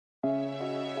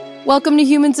Welcome to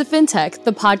Humans of Fintech,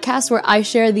 the podcast where I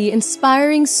share the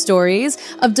inspiring stories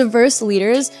of diverse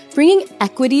leaders bringing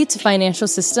equity to financial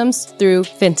systems through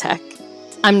fintech.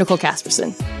 I'm Nicole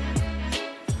Casperson.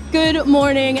 Good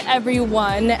morning,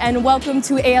 everyone, and welcome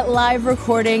to a live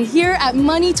recording here at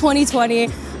Money 2020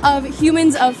 of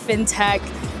Humans of Fintech.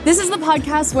 This is the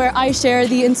podcast where I share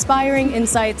the inspiring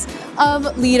insights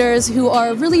of leaders who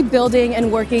are really building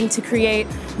and working to create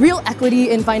real equity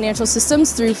in financial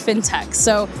systems through fintech.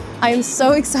 So I am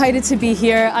so excited to be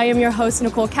here. I am your host,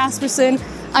 Nicole Casperson.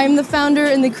 I am the founder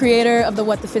and the creator of the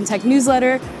What the Fintech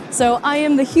newsletter. So I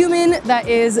am the human that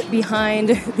is behind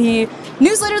the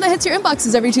newsletter that hits your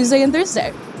inboxes every Tuesday and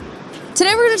Thursday.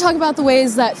 Today we're going to talk about the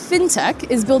ways that fintech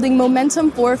is building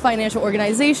momentum for financial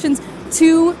organizations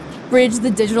to bridge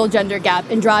the digital gender gap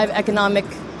and drive economic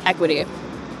equity.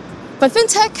 But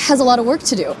fintech has a lot of work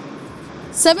to do.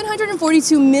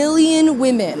 742 million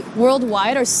women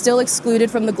worldwide are still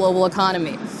excluded from the global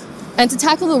economy. And to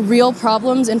tackle the real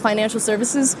problems in financial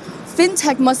services,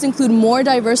 fintech must include more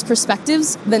diverse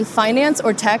perspectives than finance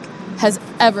or tech has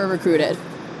ever recruited.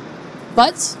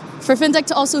 But for fintech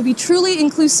to also be truly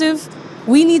inclusive,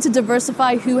 we need to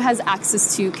diversify who has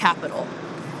access to capital.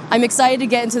 I'm excited to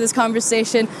get into this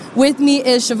conversation. With me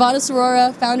is Shavana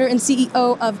Sorora, founder and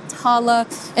CEO of Tala,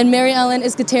 and Mary Ellen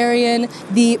Iskatarian,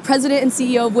 the president and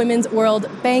CEO of Women's World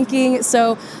Banking.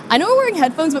 So I know we're wearing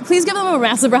headphones, but please give them a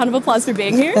massive round of applause for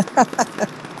being here.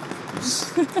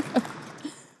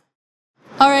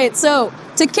 All right, so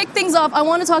to kick things off, I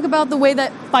want to talk about the way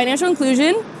that financial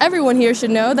inclusion, everyone here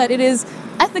should know that it is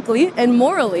ethically and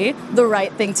morally the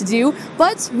right thing to do,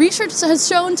 but research has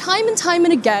shown time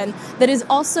and again that is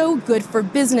also good for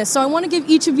business. So I want to give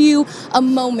each of you a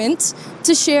moment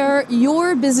to share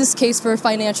your business case for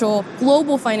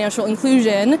global financial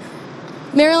inclusion.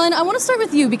 Marilyn, I want to start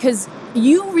with you because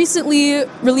you recently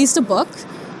released a book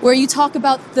where you talk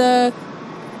about that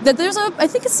there's I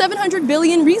think it's 700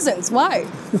 billion reasons why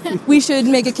we should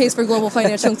make a case for global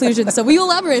financial inclusion. So will you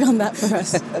elaborate on that for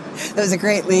us? That was a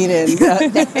great lead-in.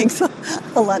 Thanks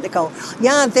a lot, Nicole.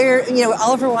 Yeah,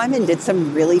 Oliver Wyman did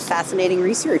some really fascinating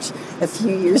research a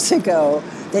few years ago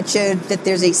that showed that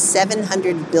there's a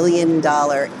 $700 billion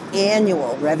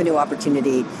annual revenue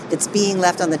opportunity that's being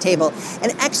left on the table.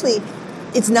 And actually,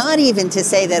 it's not even to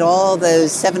say that all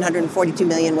those 742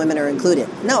 million women are included.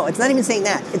 No, it's not even saying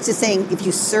that. It's just saying if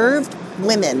you served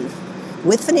women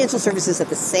with financial services at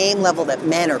the same level that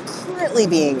men are currently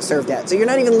being served at, so you're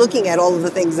not even looking at all of the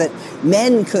things that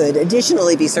men could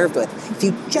additionally be served with. If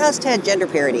you just had gender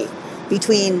parity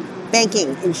between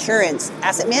banking, insurance,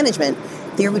 asset management,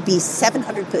 there would be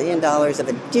 $700 billion of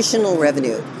additional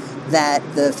revenue that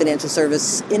the financial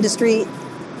service industry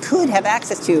could have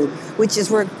access to, which is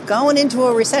we're going into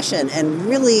a recession and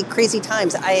really crazy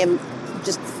times. I am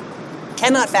just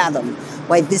cannot fathom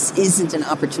why this isn't an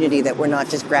opportunity that we're not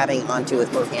just grabbing onto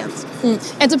with both hands.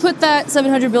 And to put that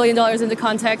 $700 billion into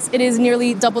context, it is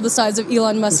nearly double the size of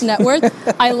Elon Musk's net worth.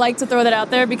 I like to throw that out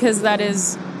there because that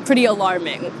is pretty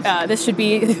alarming. This should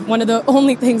be one of the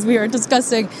only things we are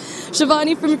discussing.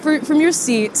 Shivani, from your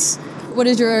seat, what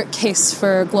is your case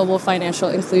for global financial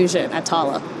inclusion at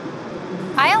Tala?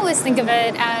 I always think of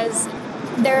it as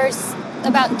there's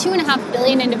about 2.5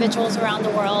 billion individuals around the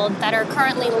world that are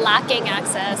currently lacking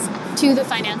access to the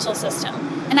financial system.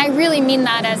 And I really mean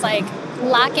that as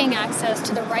lacking access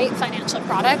to the right financial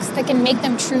products that can make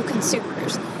them true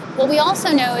consumers. What we also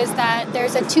know is that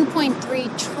there's a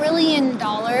 $2.3 trillion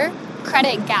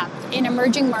credit gap in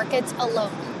emerging markets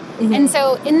alone. Mm-hmm. And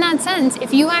so in that sense,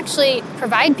 if you actually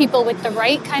provide people with the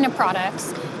right kind of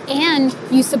products and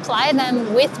you supply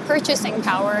them with purchasing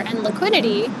power and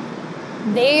liquidity,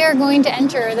 they are going to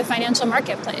enter the financial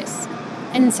marketplace.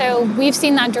 And so we've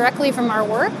seen that directly from our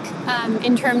work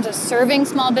in terms of serving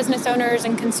small business owners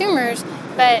and consumers.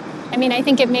 But I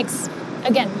think it makes,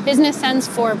 again, business sense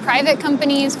for private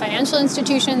companies, financial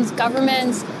institutions,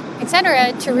 governments, et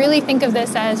cetera, to really think of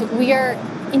this as we are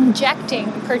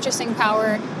injecting purchasing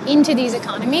power into these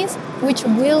economies, which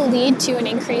will lead to an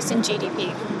increase in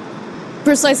GDP.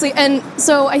 Precisely. And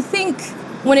so I think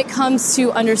when it comes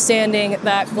to understanding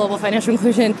that global financial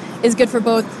inclusion is good for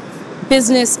both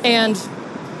business and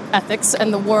ethics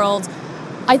and the world,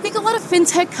 I think a lot of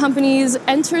fintech companies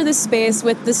enter this space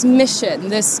with this mission,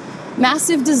 this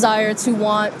massive desire to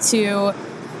want to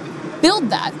build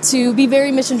that, to be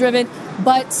very mission-driven,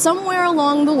 but somewhere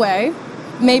along the way,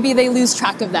 maybe they lose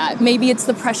track of that. Maybe it's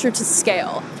the pressure to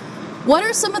scale. What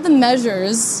are some of the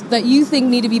measures that you think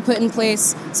need to be put in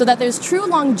place so that there's true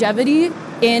longevity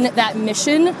in that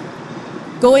mission,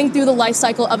 going through the life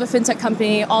cycle of a fintech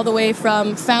company all the way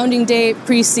from founding date,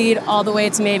 pre-seed, all the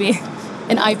way to maybe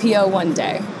an IPO one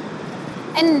day?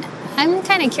 And I'm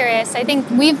kind of curious. I think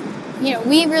we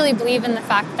really believe in the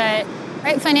fact that,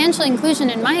 right, financial inclusion,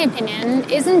 in my opinion,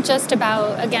 isn't just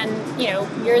about, again,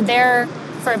 you're there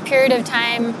for a period of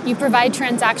time, you provide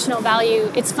transactional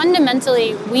value. It's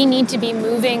fundamentally, we need to be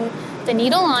moving the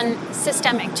needle on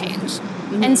systemic change.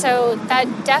 And so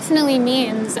that definitely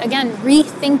means, again,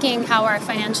 rethinking how our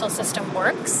financial system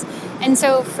works. And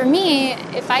so for me,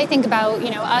 if I think about,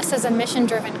 us as a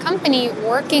mission-driven company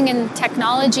working in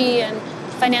technology and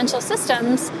financial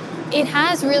systems, it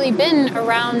has really been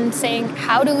around saying,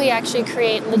 how do we actually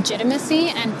create legitimacy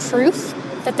and proof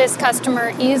that this customer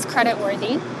is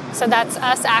creditworthy? So that's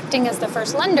us acting as the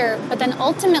first lender, but then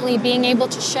ultimately being able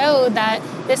to show that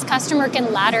this customer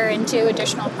can ladder into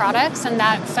additional products, and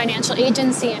that financial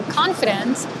agency and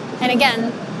confidence, and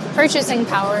again, purchasing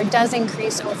power does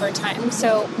increase over time.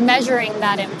 So measuring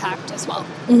that impact as well.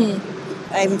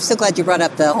 I'm so glad you brought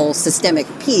up the whole systemic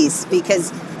piece,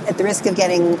 because at the risk of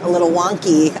getting a little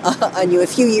wonky on you, a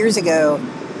few years ago,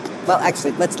 well,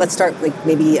 actually, let's start like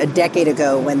maybe a decade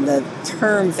ago, when the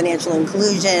term financial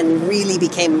inclusion really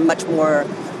became much more,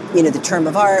 the term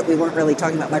of art. We weren't really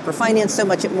talking about microfinance so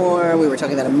much more. We were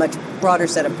talking about a much broader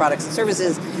set of products and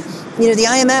services. The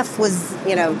IMF was,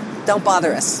 don't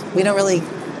bother us. We don't really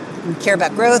care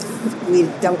about growth. We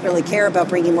don't really care about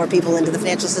bringing more people into the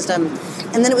financial system.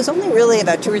 And then it was only really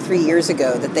about 2 or 3 years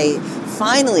ago that they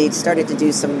finally started to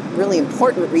do some really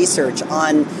important research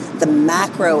on the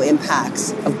macro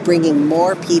impacts of bringing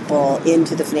more people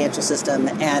into the financial system,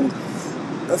 and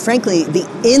frankly, the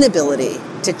inability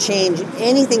to change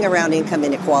anything around income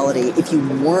inequality if you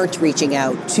weren't reaching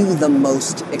out to the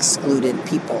most excluded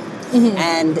people.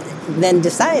 And then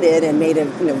decided and made a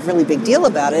really big deal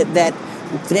about it that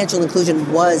financial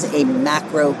inclusion was a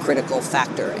macro critical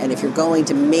factor. And if you're going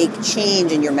to make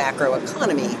change in your macro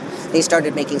economy, they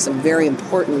started making some very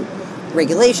important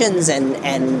regulations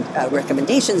and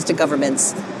recommendations to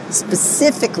governments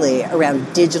specifically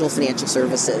around digital financial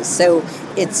services. So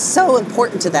it's so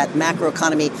important to that macro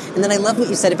economy. And then I love what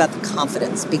you said about the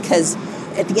confidence, because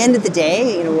at the end of the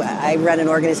day, I run an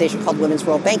organization called Women's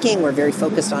World Banking. We're very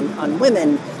focused on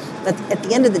women. But at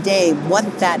the end of the day,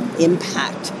 what that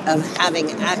impact of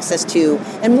having access to,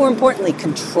 and more importantly,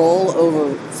 control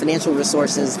over financial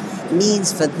resources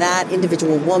means for that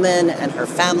individual woman and her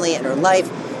family and her life.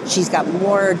 She's got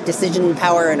more decision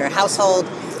power in her household.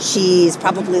 She's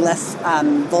probably less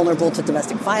vulnerable to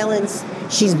domestic violence.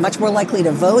 She's much more likely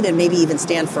to vote and maybe even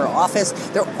stand for office.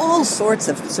 There are all sorts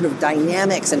of sort of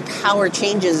dynamics and power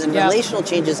changes and relational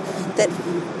changes that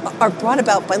are brought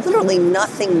about by literally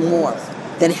nothing more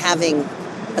than having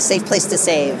a safe place to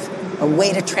save, a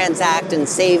way to transact and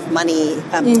save money,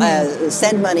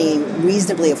 send money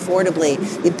reasonably, affordably,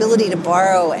 the ability to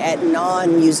borrow at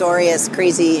non-usurious,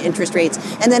 crazy interest rates,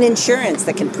 and then insurance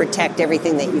that can protect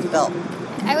everything that you've built.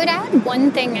 I would add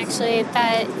one thing, actually,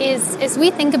 that is, as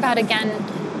we think about, again,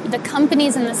 the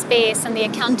companies in the space and the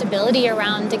accountability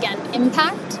around, again,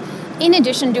 impact, in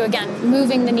addition to, again,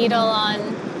 moving the needle on,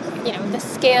 the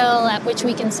scale at which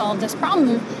we can solve this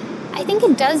problem, I think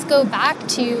it does go back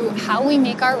to how we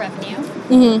make our revenue.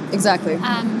 Exactly.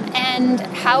 And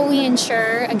how we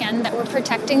ensure, again, that we're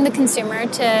protecting the consumer,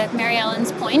 to Mary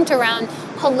Ellen's point around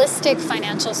holistic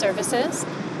financial services.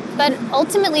 But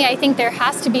ultimately, I think there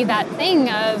has to be that thing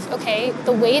of, okay,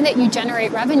 the way that you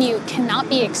generate revenue cannot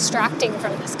be extracting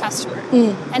from this customer.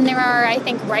 And there are, I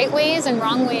think, right ways and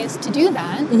wrong ways to do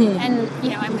that. And,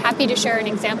 I'm happy to share an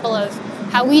example of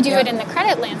how we do it in the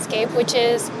credit landscape, which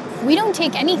is, we don't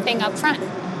take anything up front.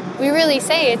 We really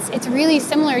say it's really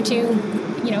similar to,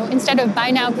 instead of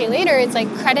buy now, pay later, it's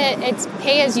like credit, it's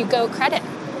pay as you go credit.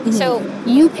 So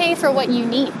you pay for what you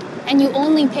need, and you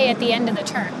only pay at the end of the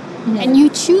term. And you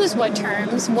choose what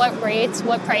terms, what rates,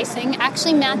 what pricing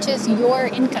actually matches your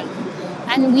income.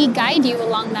 And we guide you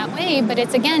along that way, but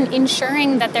it's, again,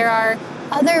 ensuring that there are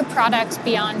other products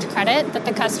beyond credit that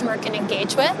the customer can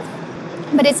engage with.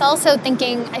 But it's also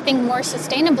thinking, I think, more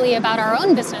sustainably about our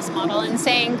own business model and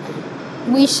saying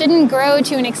we shouldn't grow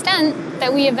to an extent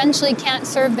that we eventually can't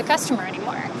serve the customer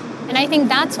anymore. And I think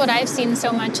that's what I've seen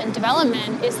so much in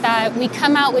development, is that we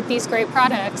come out with these great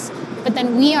products, but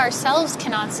then we ourselves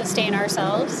cannot sustain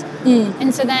ourselves.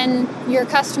 And so then your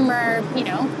customer,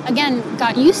 again,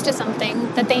 got used to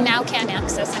something that they now can't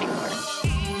access anymore.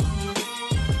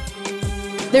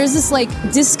 There's this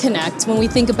disconnect when we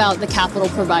think about the capital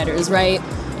providers, right?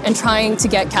 And trying to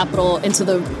get capital into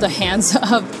the hands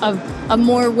of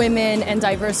more women and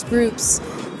diverse groups.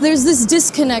 There's this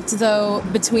disconnect, though,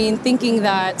 between thinking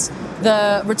that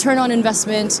the return on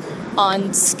investment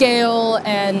on scale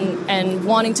and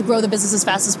wanting to grow the business as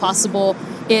fast as possible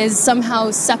is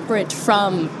somehow separate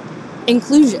from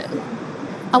inclusion.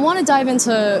 I want to dive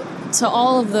into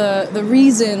all of the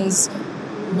reasons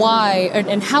why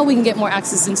and how we can get more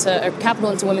access into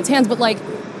capital into women's hands, but like,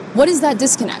 what is that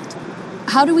disconnect?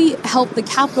 How do we help the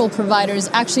capital providers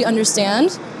actually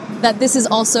understand that this is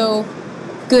also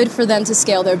good for them to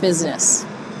scale their business?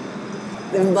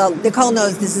 Well, Nicole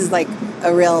knows this is like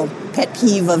a real pet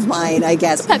peeve of mine, I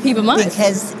guess. It's a pet peeve of mine.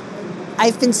 Because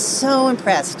I've been so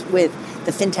impressed with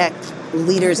the fintech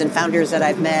leaders and founders that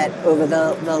I've met over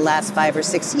the last 5 or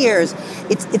 6 years.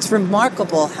 It's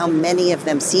remarkable how many of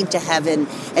them seem to have,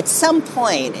 at some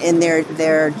point in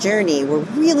their journey, were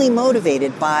really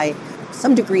motivated by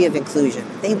some degree of inclusion.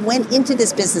 They went into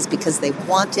this business because they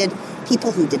wanted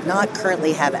people who did not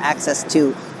currently have access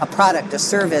to a product, a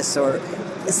service, or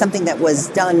something that was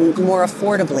done more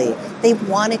affordably. They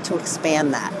wanted to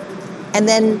expand that. And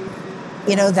then,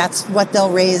 that's what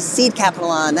they'll raise seed capital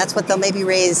on. That's what they'll maybe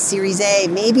raise Series A,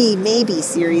 maybe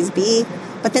Series B.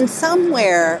 But then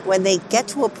somewhere when they get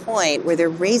to a point where they're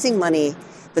raising money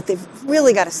that they've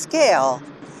really got to scale,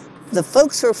 the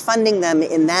folks who are funding them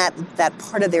in that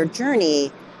part of their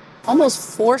journey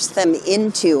almost force them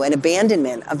into an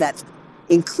abandonment of that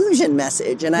inclusion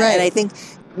message. And I think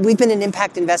we've been an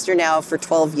impact investor now for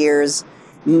 12 years.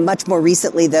 Much more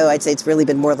recently, though, I'd say it's really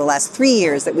been more the last 3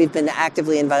 years that we've been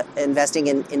actively investing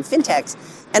in fintechs.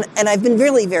 And I've been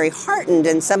really very heartened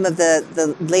in some of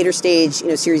the later stage,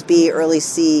 Series B, early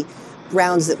C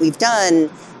rounds that we've done,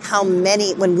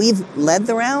 when we've led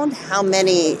the round, how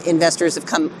many investors have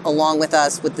come along with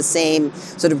us with the same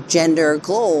sort of gender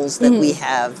goals that we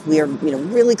have. We are,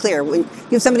 really clear. When you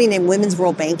have somebody named Women's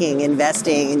World Banking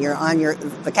investing and you're on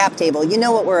the cap table, you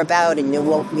know what we're about and you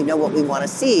know what we want to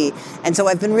see. And so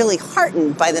I've been really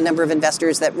heartened by the number of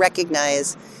investors that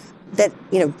recognize that,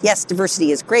 yes,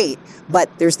 diversity is great, but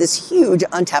there's this huge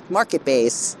untapped market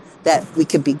base that we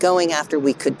could be going after,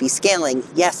 we could be scaling.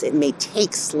 Yes, it may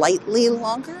take slightly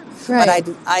longer, but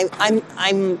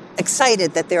I'm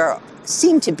excited that there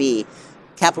seem to be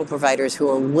capital providers who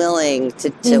are willing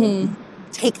to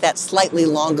take that slightly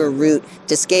longer route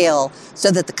to scale so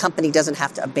that the company doesn't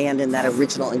have to abandon that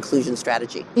original inclusion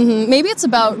strategy. Maybe it's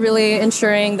about really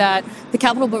ensuring that the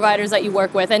capital providers that you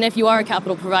work with, and if you are a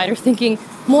capital provider, thinking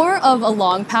more of a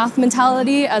long path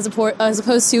mentality as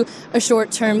opposed to a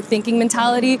short-term thinking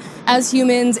mentality. As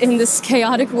humans in this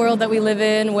chaotic world that we live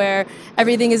in where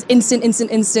everything is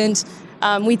instant,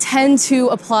 we tend to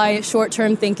apply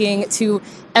short-term thinking to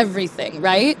everything,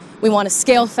 right? We want to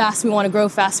scale fast, we want to grow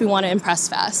fast, we want to impress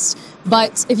fast.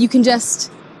 But if you can just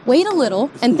wait a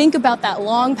little and think about that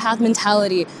long path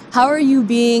mentality, how are you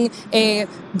being a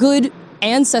good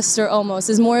ancestor almost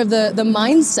is more of the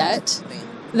mindset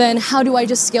than how do I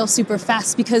just scale super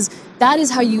fast? Because that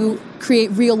is how you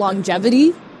create real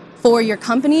longevity for your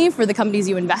company, for the companies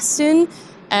you invest in.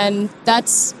 And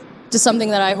that's just something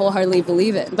that I wholeheartedly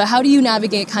believe in. But how do you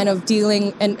navigate kind of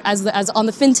dealing, and as on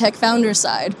the fintech founder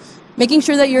side, making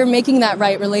sure that you're making that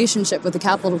right relationship with the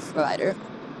capital provider?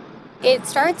 It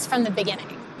starts from the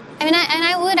beginning.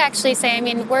 I would actually say,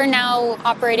 we're now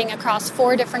operating across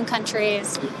 4 different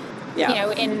countries,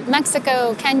 in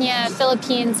Mexico, Kenya,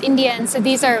 Philippines, India, and so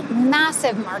these are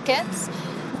massive markets.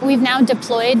 We've now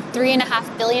deployed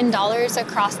 $3.5 billion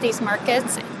across these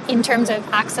markets in terms of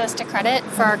access to credit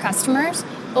for our customers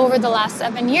over the last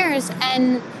 7 years,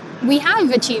 and we have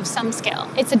achieved some scale.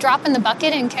 It's a drop in the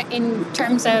bucket in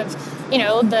terms of,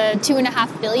 the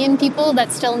 2.5 billion people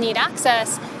that still need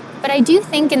access. But I do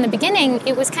think in the beginning,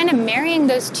 it was kind of marrying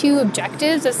those two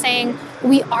objectives of saying,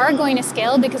 we are going to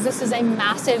scale because this is a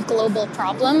massive global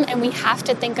problem, and we have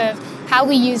to think of how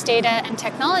we use data and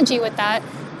technology with that.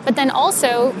 But then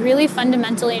also really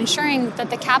fundamentally ensuring that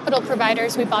the capital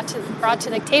providers we brought to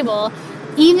the table,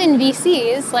 even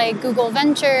VCs like Google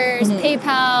Ventures,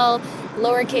 PayPal,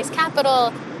 lowercase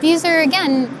capital, these are,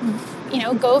 again,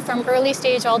 go from early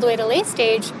stage all the way to late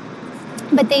stage.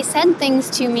 But they said things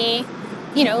to me,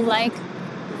 like,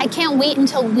 I can't wait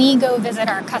until we go visit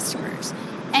our customers.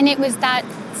 And it was that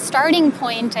starting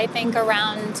point, I think,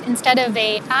 around instead of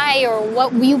a I or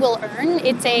what we will earn,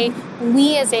 it's a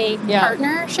we as a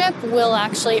partnership will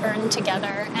actually earn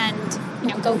together and,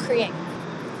 go create.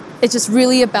 It's just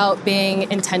really about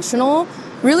being intentional.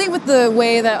 Really, with the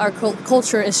way that our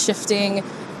culture is shifting,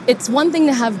 it's one thing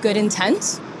to have good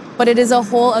intent, but it is a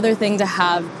whole other thing to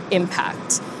have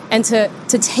impact and to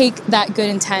take that good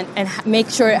intent and make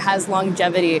sure it has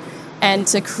longevity and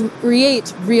to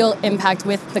create real impact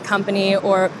with the company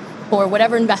or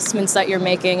whatever investments that you're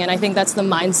making. And I think that's the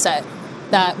mindset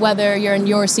that whether you're in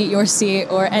your seat,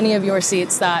 or any of your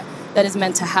seats that is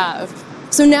meant to have.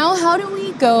 So now how do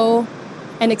we go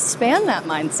and expand that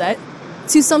mindset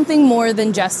to something more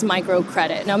than just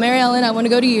microcredit. Now, Mary Ellen, I want to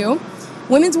go to you.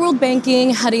 Women's World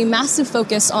Banking had a massive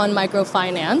focus on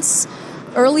microfinance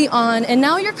early on, and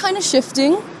now you're kind of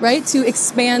shifting, right, to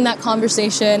expand that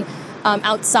conversation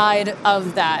outside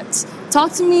of that.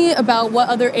 Talk to me about what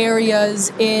other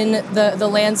areas in the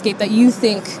landscape that you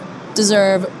think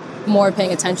deserve more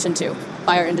paying attention to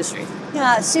by our industry.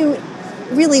 Yeah, so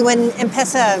really when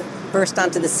M-Pesa burst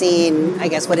onto the scene, I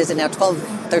guess, 12,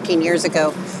 13 years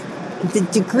ago, the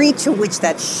degree to which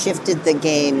that shifted the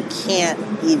game can't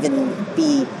even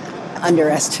be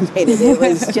underestimated. It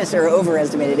was just, or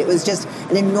overestimated. It was just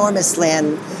an enormous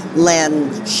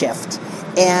land shift.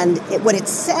 And what it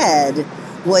said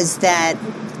was that,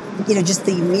 just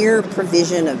the mere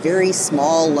provision of very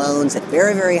small loans at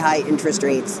very, very high interest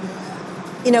rates,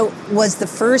 was the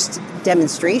first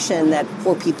demonstration that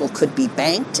poor people could be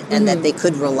banked and that they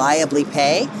could reliably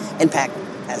pay. In fact,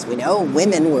 as we know,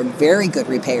 women were very good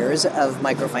repayers of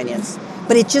microfinance,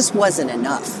 but it just wasn't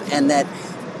enough. And that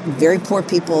very poor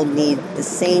people need the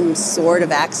same sort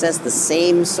of access, the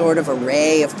same sort of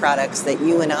array of products that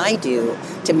you and I do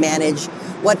to manage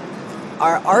what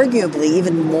are arguably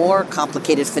even more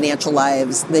complicated financial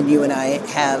lives than you and I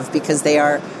have, because they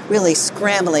are really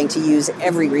scrambling to use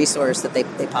every resource that they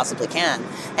possibly can.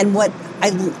 And what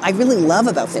I really love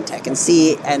about FinTech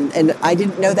and I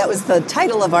didn't know that was the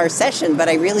title of our session, but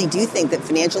I really do think that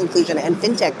financial inclusion and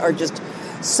FinTech are just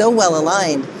so well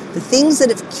aligned. The things that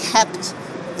have kept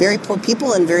very poor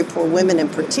people and very poor women in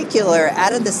particular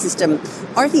out of the system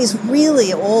are these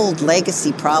really old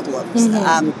legacy problems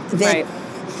that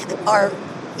are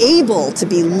able to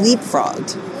be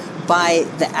leapfrogged by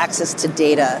the access to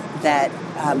data that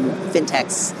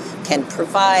fintechs can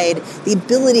provide, the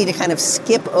ability to kind of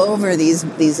skip over these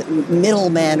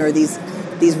middlemen or these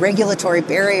regulatory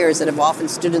barriers that have often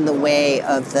stood in the way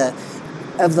of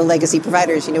the legacy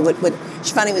providers. What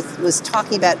Shivani was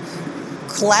talking about,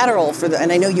 collateral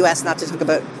and I know you asked not to talk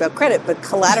about credit, but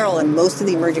collateral in most of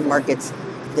the emerging markets,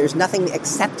 there's nothing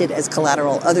accepted as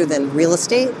collateral other than real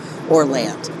estate or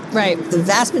land. Right. The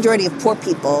vast majority of poor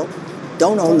people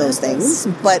don't own those things,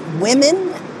 but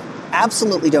women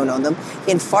absolutely don't own them.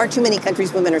 In far too many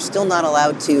countries, women are still not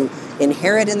allowed to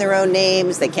inherit in their own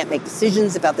names. They can't make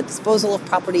decisions about the disposal of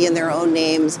property in their own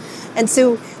names. And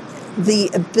so the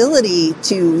ability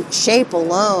to shape a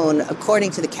loan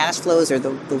according to the cash flows or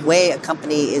the way a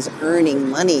company is earning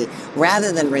money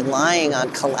rather than relying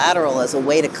on collateral as a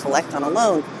way to collect on a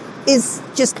loan is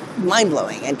just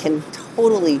mind-blowing and can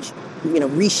totally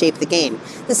reshape the game.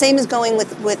 The same is going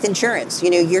with insurance.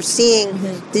 You're seeing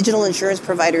digital insurance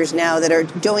providers now that are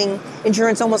doing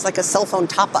insurance almost like a cell phone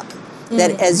top-up.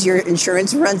 That as your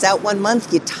insurance runs out one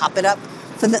month, you top it up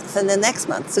for the next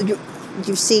month. So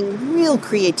you're seeing real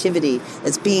creativity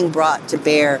that's being brought to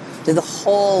bear to the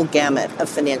whole gamut of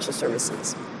financial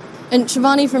services. And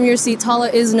Shivani, from your seat, Tala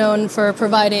is known for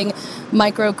providing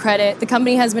microcredit. The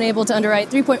company has been able to underwrite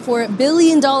 $3.4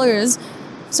 billion.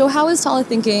 So how is Tala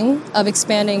thinking of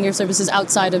expanding your services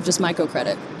outside of just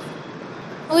microcredit?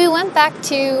 Well, we went back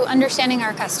to understanding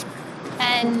our customer.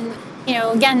 And,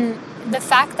 again, the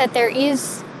fact that there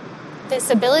is this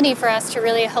ability for us to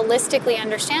really holistically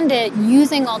understand it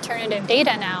using alternative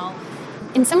data now,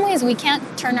 in some ways we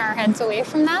can't turn our heads away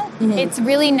from that. It's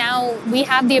really now we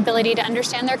have the ability to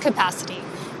understand their capacity.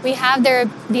 We have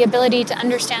the ability to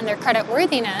understand their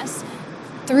creditworthiness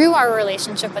through our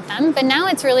relationship with them. But now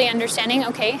it's really understanding,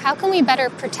 okay, how can we better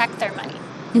protect their money?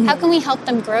 How can we help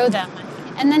them grow that money?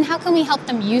 And then how can we help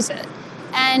them use it?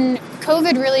 And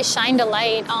COVID really shined a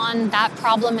light on that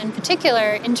problem in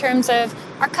particular in terms of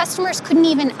our customers couldn't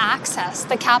even access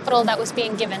the capital that was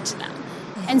being given to them.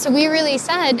 And so we really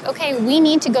said, okay, we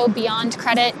need to go beyond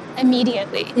credit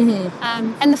immediately.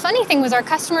 And the funny thing was our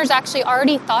customers actually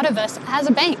already thought of us as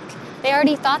a bank. They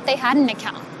already thought they had an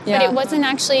account, but it wasn't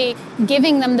actually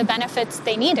giving them the benefits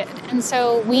they needed. And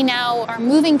so we now are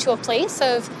moving to a place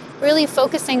of really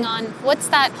focusing on what's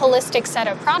that holistic set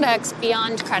of products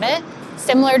beyond credit,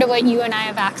 similar to what you and I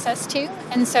have access to.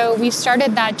 And so we've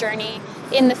started that journey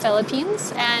in the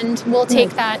Philippines, and we'll take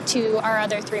that to our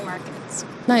other 3 markets.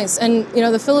 Nice. And,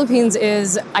 the Philippines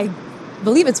is, I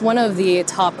believe it's one of the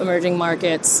top emerging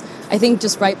markets, I think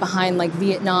just right behind like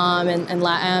Vietnam and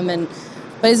LATAM.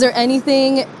 But is there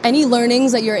any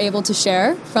learnings that you're able to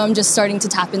share from just starting to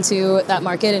tap into that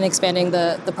market and expanding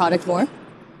the product more?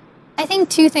 I think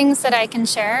 2 things that I can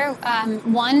share.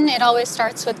 One, it always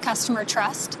starts with customer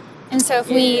trust. And so if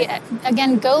we,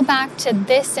 again, go back to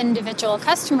this individual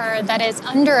customer that is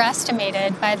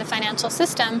underestimated by the financial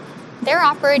system, they're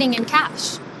operating in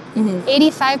cash.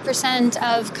 85%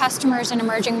 of customers in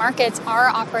emerging markets are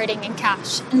operating in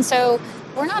cash. And so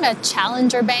we're not a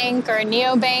challenger bank or a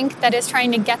neobank that is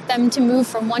trying to get them to move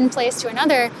from one place to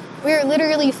another. We're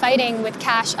literally fighting with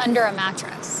cash under a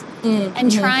mattress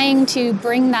and trying to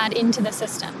bring that into the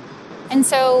system. And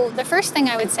so the first thing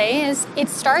I would say is it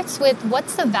starts with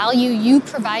what's the value you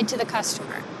provide to the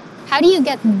customer? How do you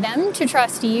get them to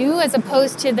trust you as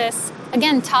opposed to this,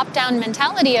 again, top-down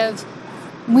mentality of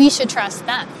we should trust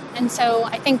them? And so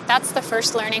I think that's the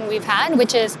first learning we've had,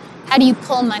 which is how do you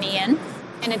pull money in?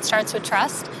 And it starts with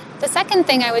trust. The second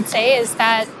thing I would say is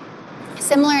that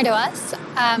similar to us,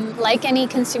 like any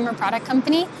consumer product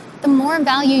company, the more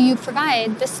value you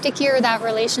provide, the stickier that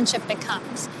relationship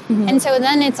becomes. And so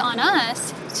then it's on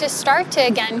us to start to,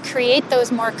 again, create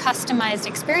those more customized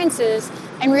experiences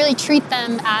and really treat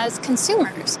them as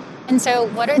consumers. And so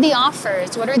what are the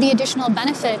offers? What are the additional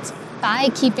benefits by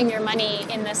keeping your money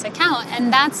in this account?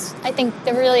 And that's, I think,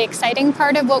 the really exciting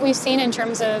part of what we've seen in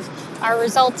terms of our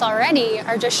results already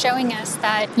are just showing us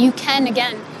that you can,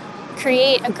 again,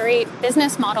 create a great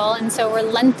business model. And so we're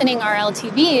lengthening our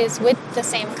LTVs with the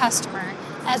same customer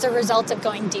as a result of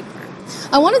going deeper.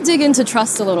 I want to dig into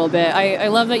trust a little bit. I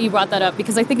love that you brought that up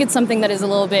because I think it's something that is a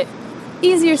little bit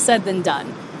easier said than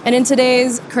done. And in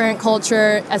today's current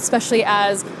culture, especially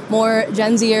as more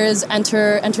Gen Zers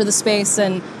enter the space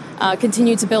and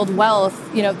continue to build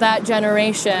wealth, that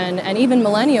generation and even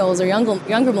millennials or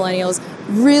younger millennials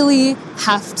really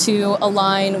have to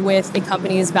align with a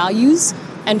company's values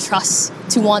and trust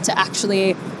to want to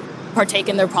actually partake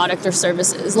in their product or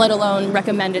services, let alone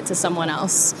recommend it to someone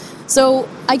else. So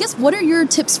I guess what are your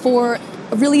tips for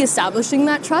really establishing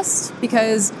that trust?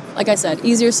 Because, like I said,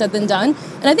 easier said than done.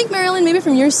 And I think, Marilyn, maybe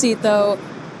from your seat, though,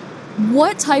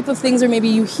 what type of things are maybe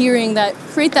you hearing that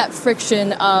create that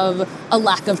friction of a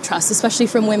lack of trust, especially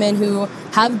from women who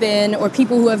have been or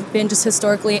people who have been just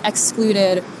historically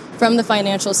excluded from the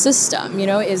financial system?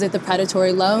 Is it the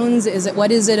predatory loans?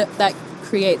 What is it that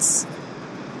creates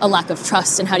a lack of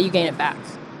trust, and how do you gain it back?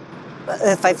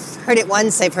 If I've heard it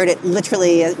once, I've heard it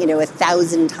literally,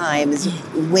 1,000 times.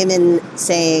 Women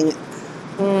saying,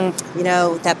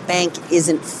 that bank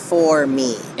isn't for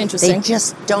me. Interesting. They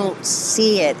just don't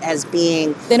see it as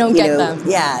being... They don't get them.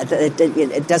 Yeah,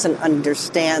 it doesn't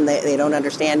understand. They don't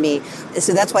understand me.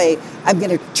 So that's why I'm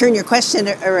going to turn your question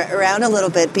around a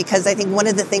little bit, because I think one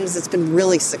of the things that's been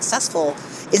really successful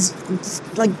is,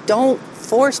 don't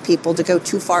force people to go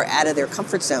too far out of their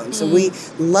comfort zone. So we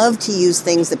love to use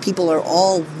things that people are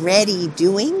already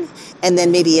doing and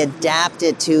then maybe adapt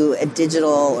it to a digital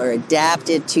or adapt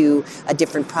it to a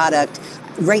different product.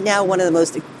 Right now, one of the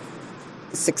most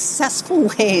successful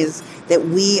ways that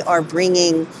we are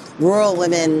bringing rural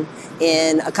women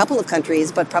in a couple of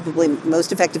countries, but probably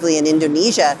most effectively in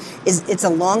Indonesia, is it's a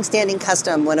long-standing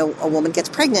custom when a woman gets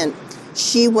pregnant,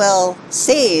 she will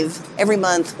save every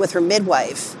month with her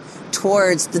midwife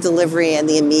towards the delivery and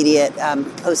the immediate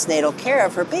postnatal care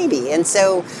of her baby. And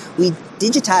so we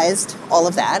digitized all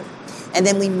of that. And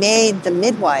then we made the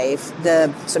midwife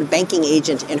the sort of banking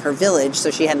agent in her village. So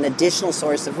she had an additional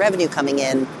source of revenue coming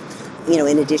in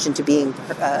addition to being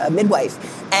a midwife.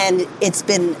 And it's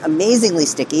been amazingly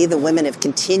sticky. The women have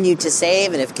continued to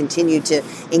save and have continued to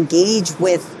engage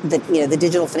with the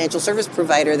digital financial service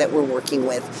provider that we're working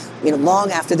with,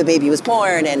 long after the baby was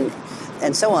born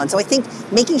and so on. So I think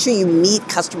making sure you meet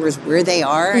customers where they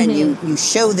are and you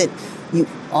show that you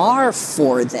are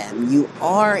for them, you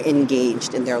are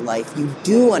engaged in their life, you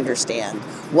do understand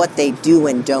what they do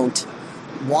and don't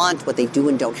want, what they do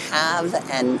and don't have,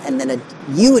 and then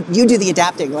you do the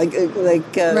adapting, like right.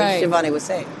 Shivani was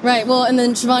saying. Right. Well, and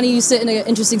then Shivani, you sit in an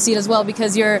interesting seat as well,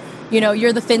 because you're the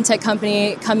fintech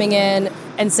company coming in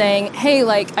and saying, hey,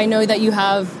 I know that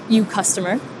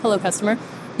hello customer,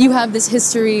 you have this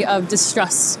history of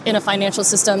distrust in a financial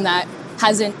system that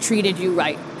hasn't treated you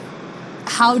right.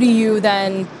 How do you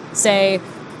then say,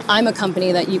 I'm a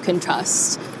company that you can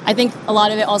trust? I think a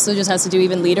lot of it also just has to do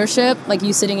even leadership. Like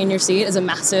you sitting in your seat is a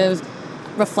massive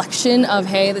reflection of,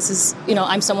 hey, this is,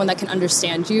 I'm someone that can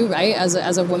understand you, right?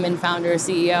 As a woman founder,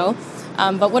 CEO.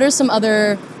 But what are some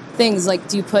other things? Like,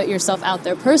 do you put yourself out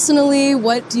there personally?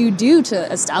 What do you do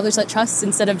to establish that trust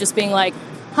instead of just being like,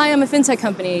 hi, I'm a fintech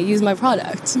company, use my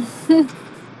product?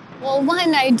 Well,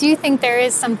 one, I do think there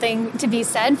is something to be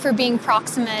said for being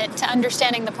proximate to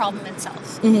understanding the problem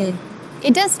itself.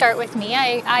 It does start with me.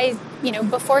 I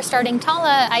before starting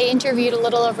Tala, I interviewed a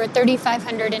little over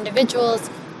 3,500 individuals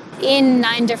in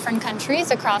 9 different countries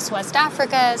across West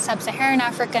Africa, Sub-Saharan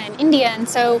Africa, and India. And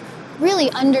so really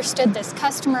understood this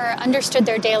customer, understood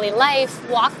their daily life,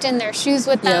 walked in their shoes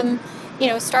with them,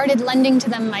 started lending to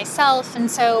them myself.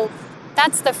 And so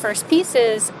that's the first piece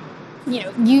is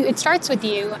it starts with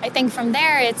you. I think from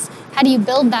there, it's how do you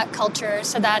build that culture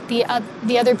so that the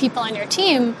other people on your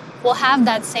team will have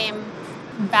that same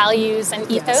values and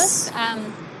ethos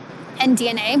and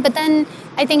DNA. But then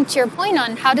I think to your point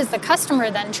on how does the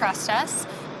customer then trust us,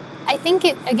 I think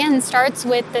it, again, starts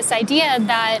with this idea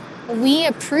that we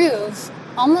approve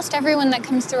almost everyone that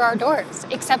comes through our doors,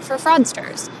 except for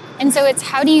fraudsters. And so it's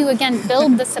how do you, again,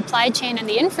 build the supply chain and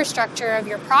the infrastructure of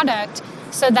your product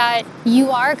so that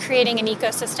you are creating an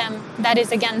ecosystem that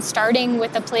is, again, starting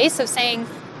with a place of saying,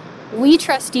 we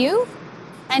trust you,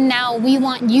 and now we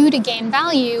want you to gain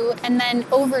value, and then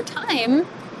over time,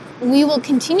 we will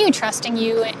continue trusting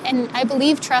you. And I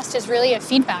believe trust is really a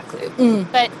feedback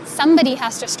loop, but somebody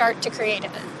has to start to create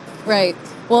it. Right.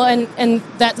 Well, and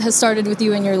that has started with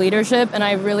you and your leadership, and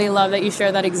I really love that you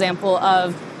share that example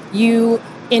of you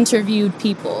interviewed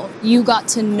people. You got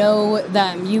to know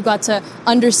them. You got to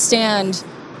understand,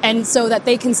 and so that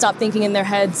they can stop thinking in their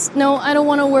heads, no, I don't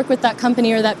want to work with that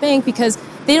company or that bank because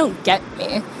they don't get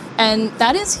me. And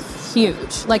that is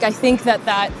huge. Like, I think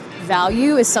that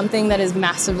value is something that is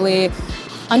massively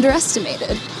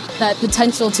underestimated, that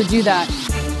potential to do that.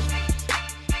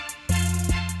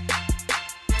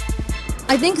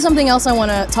 I think something else I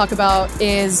want to talk about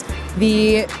is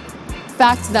the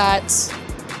fact that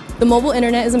the mobile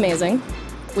internet is amazing.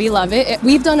 We love it.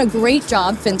 We've done a great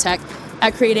job, Fintech,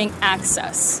 at creating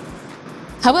access.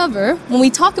 However, when we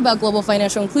talk about global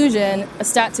financial inclusion, a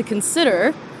stat to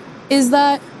consider is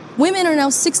that women are now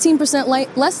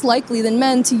 16% less likely than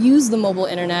men to use the mobile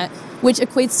internet, which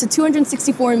equates to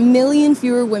 264 million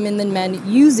fewer women than men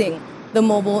using the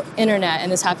mobile internet,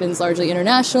 and this happens largely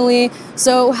internationally.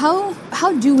 So how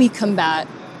do we combat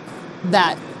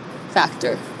that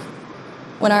factor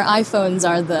when our iPhones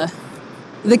are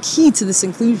the key to this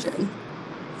inclusion?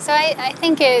 So I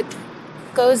think it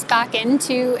goes back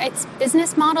into its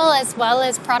business model as well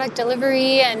as product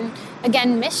delivery and,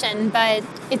 again, mission, but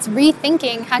it's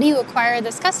rethinking how do you acquire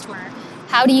this customer?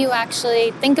 How do you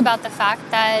actually think about the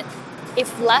fact that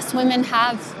if less women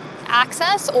have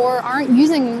access or aren't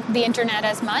using the internet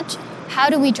as much, how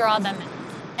do we draw them in?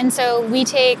 And so we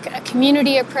take a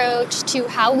community approach to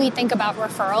how we think about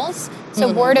referrals.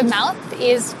 So word of mouth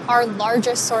is our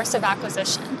largest source of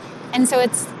acquisition. And so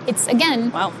it's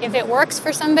again, if it works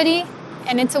for somebody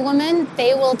and it's a woman,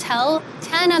 they will tell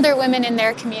 10 other women in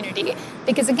their community.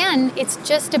 Because again, it's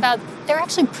just about, they're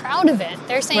actually proud of it.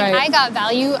 They're saying, I got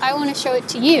value, I want to show it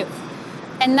to you.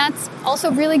 And that's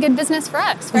also really good business for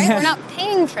us, right? We're not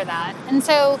paying for that. And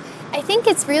so I think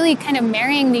it's really kind of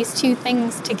marrying these two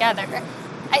things together.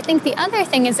 I think the other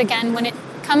thing is, again, when it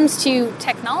comes to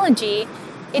technology,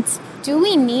 it's do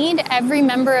we need every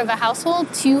member of a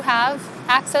household to have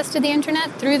access to the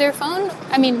internet through their phone?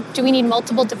 I mean, do we need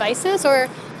multiple devices, or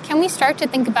can we start to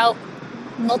think about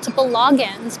multiple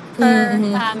logins per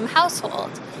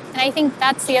household? And I think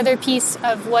that's the other piece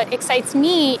of what excites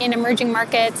me in emerging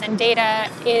markets and data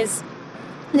is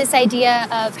this idea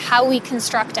of how we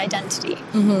construct identity.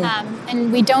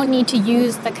 And we don't need to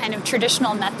use the kind of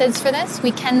traditional methods for this.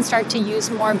 We can start to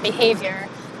use more behavior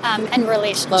and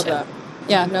relationship. Love that.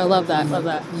 Yeah, no, love that. Love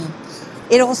that.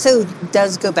 It also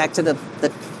does go back to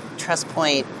the trust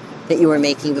point that you were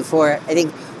making before. I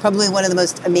think probably one of the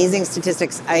most amazing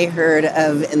statistics I heard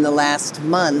of in the last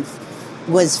month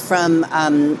was from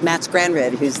Matt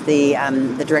Granrid, who's the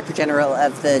Director General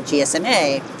of the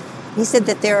GSMA. He said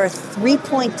that there are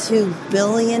 3.2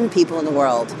 billion people in the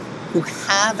world who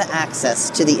have access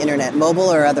to the internet,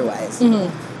 mobile or otherwise,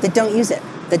 that don't use it,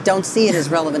 that don't see it as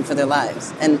relevant for their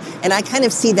lives. And I kind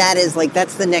of see that as like,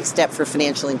 that's the next step for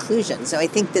financial inclusion. So I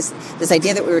think this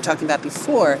idea that we were talking about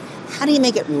before, how do you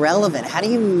make it relevant? How do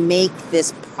you make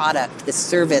this product, this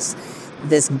service,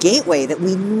 this gateway that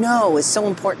we know is so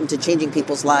important to changing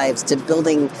people's lives, to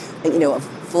building, a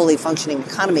fully functioning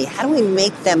economy? How do we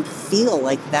make them feel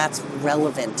like that's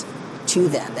relevant to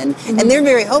them? And they're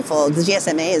very hopeful. The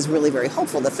GSMA is really very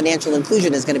hopeful. The financial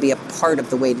inclusion is going to be a part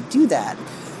of the way to do that.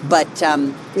 But,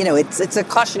 it's a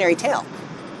cautionary tale.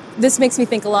 This makes me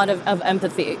think a lot of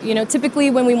empathy. Typically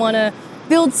when we want to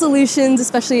build solutions,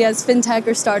 especially as fintech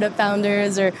or startup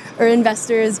founders or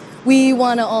investors, we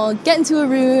want to all get into a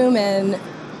room and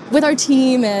with our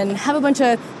team and have a bunch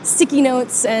of sticky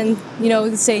notes and,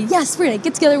 say, yes, we're going to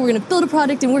get together, we're going to build a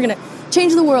product and we're going to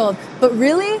change the world. But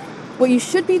really, what you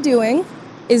should be doing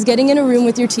is getting in a room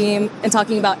with your team and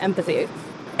talking about empathy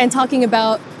and talking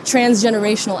about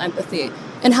transgenerational empathy.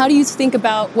 And how do you think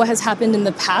about what has happened in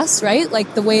the past, right?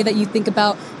 Like the way that you think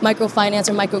about microfinance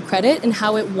or microcredit and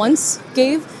how it once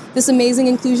gave this amazing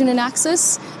inclusion and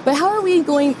access. But how are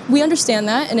we understand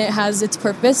that and it has its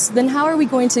purpose, then how are we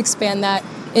going to expand that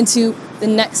into the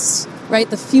next right?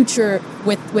 The future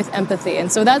with empathy.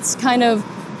 And so that's kind of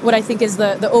what I think is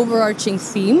the overarching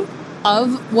theme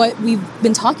of what we've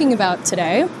been talking about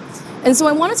today. And so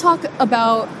I want to talk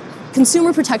about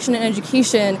consumer protection and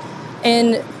education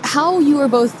and how you are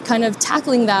both kind of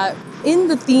tackling that in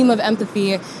the theme of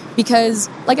empathy, because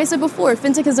like I said before,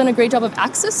 FinTech has done a great job of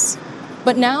access,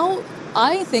 but now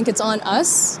I think it's on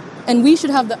us and we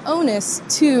should have the onus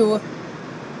to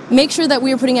make sure that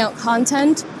we are putting out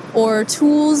content or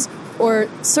tools or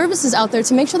services out there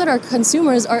to make sure that our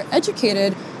consumers are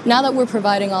educated now that we're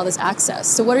providing all this access.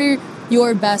 So what are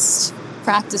your best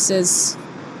practices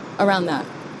around that?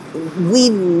 We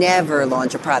never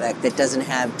launch a product that doesn't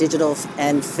have digital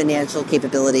and financial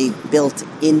capability built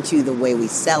into the way we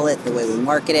sell it, the way we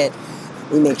market it.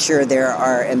 We make sure there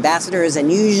are ambassadors, and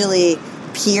usually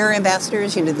peer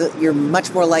ambassadors. You're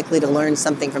much more likely to learn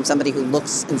something from somebody who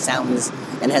looks and sounds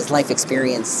and has life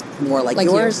experience more like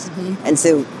yours. Mm-hmm. And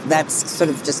so that's sort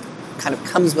of just kind of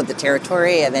comes with the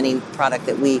territory of any product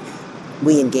that we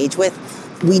engage with.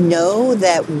 We know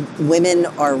that women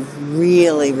are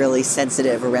really, really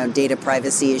sensitive around data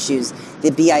privacy issues.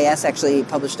 The BIS actually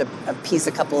published a piece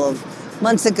a couple of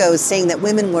months ago saying that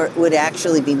women would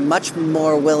actually be much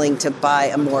more willing to buy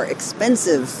a more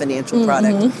expensive financial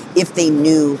product if they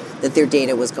knew that their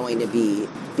data was going to be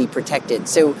protected.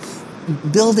 So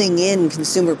building in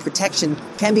consumer protection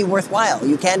can be worthwhile.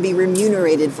 You can be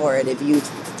remunerated for it if you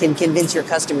can convince your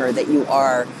customer that you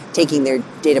are taking their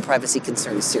data privacy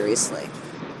concerns seriously.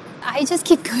 I just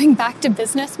keep going back to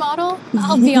business model,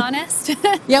 I'll be honest.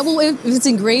 Yeah, well, if it's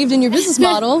engraved in your business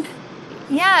model.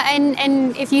 Yeah,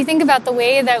 and if you think about the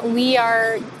way that we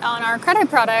are on our credit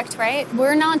product, right,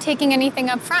 we're not taking anything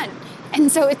up front.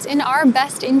 And so it's in our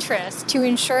best interest to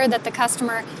ensure that the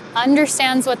customer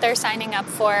understands what they're signing up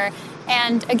for,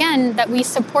 and again, that we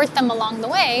support them along the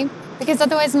way, because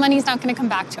otherwise the money's not going to come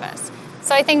back to us.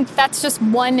 So I think that's just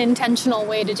one intentional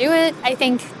way to do it. I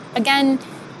think, again,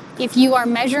 if you are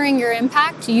measuring your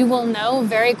impact, you will know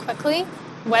very quickly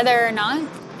whether or not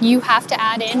you have to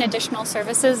add in additional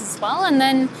services as well. And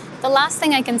then the last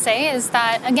thing I can say is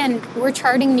that, again, we're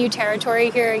charting new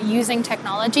territory here using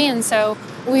technology. And so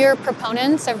we are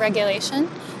proponents of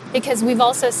regulation because we've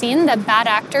also seen that bad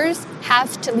actors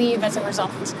have to leave as a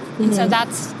result. And so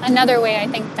that's another way I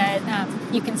think that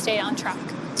you can stay on track.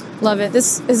 Love it.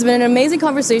 This has been an amazing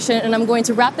conversation, and I'm going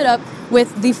to wrap it up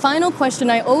with the final question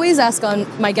I always ask on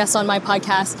my guests on my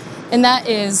podcast, and that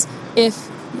is, if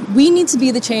we need to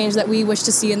be the change that we wish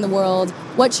to see in the world,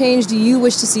 what change do you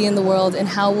wish to see in the world, and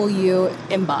how will you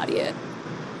embody it?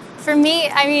 For me,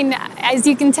 I mean, as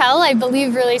you can tell, I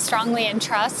believe really strongly in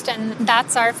trust, and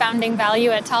that's our founding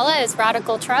value at Tala is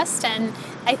radical trust, and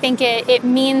I think it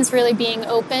means really being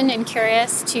open and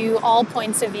curious to all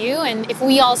points of view, and if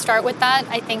we all start with that,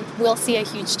 I think we'll see a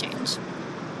huge change.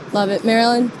 Love it.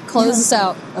 Marilyn, close us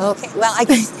out. Okay. Well, I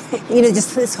guess,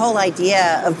 just this whole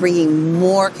idea of bringing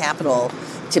more capital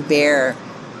to bear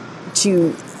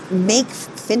to make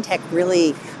FinTech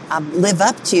really live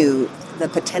up to the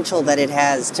potential that it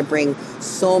has to bring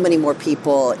so many more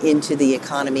people into the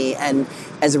economy and,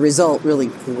 as a result, really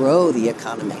grow the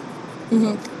economy.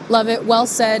 Love it. Well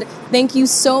said. Thank you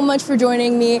so much for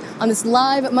joining me on this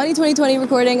live Money 2020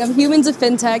 recording of Humans of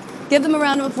FinTech. Give them a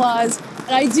round of applause.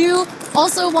 And I do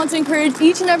also want to encourage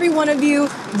each and every one of you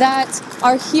that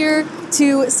are here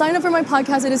to sign up for my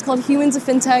podcast. It is called Humans of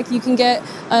FinTech. You can get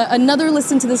another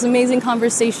listen to this amazing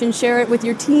conversation. Share it with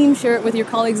your team, share it with your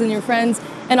colleagues and your friends.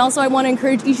 And also I want to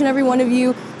encourage each and every one of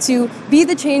you to be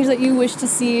the change that you wish to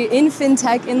see in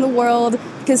FinTech, in the world,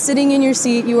 because sitting in your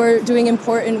seat, you are doing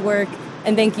important work.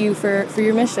 And thank you for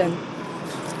your mission.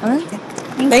 All right.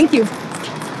 Thank you.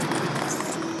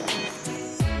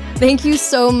 Thank you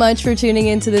so much for tuning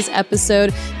into this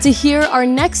episode. To hear our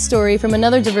next story from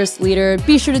another diverse leader,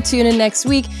 be sure to tune in next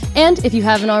week. And if you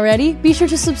haven't already, be sure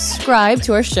to subscribe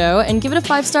to our show and give it a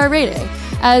 5-star rating,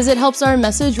 as it helps our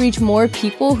message reach more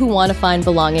people who want to find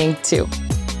belonging too.